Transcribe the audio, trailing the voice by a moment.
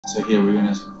So here we're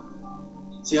gonna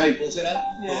see how he pulls it up?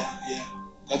 Yeah.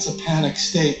 That's a panic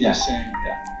state, you're saying.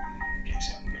 Yeah. Okay,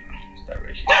 so I'm gonna start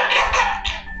right here.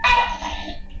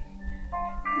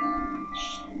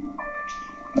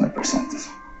 100%.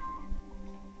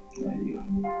 There you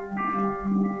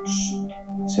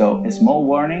go. So small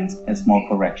warnings and small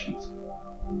corrections.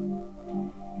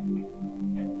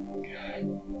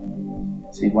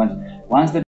 See,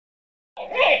 once the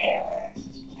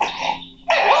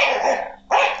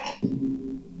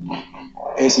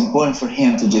it's important for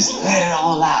him to just let it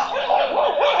all out.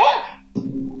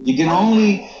 You can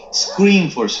only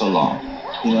scream for so long.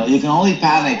 You know, you can only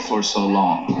panic for so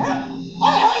long.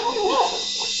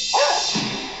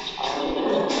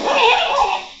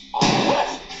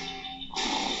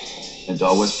 The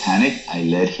dog was panicked. I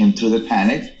led him through the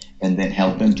panic and then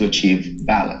helped him to achieve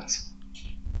balance.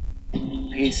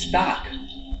 He's stuck.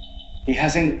 He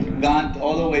hasn't gone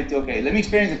all the way to, okay, let me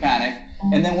experience the panic.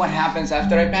 And then what happens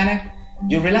after I panic?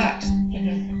 You relax.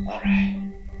 Mm-hmm. All right.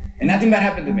 And nothing bad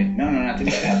happened to me. No, nothing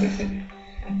bad happened to me.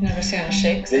 I've never seen a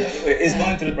shake. It's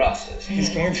going through the process. He's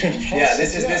going through the process. Yeah,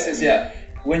 this is, yeah.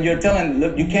 When you're telling,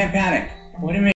 look, you can't panic. What do you mean?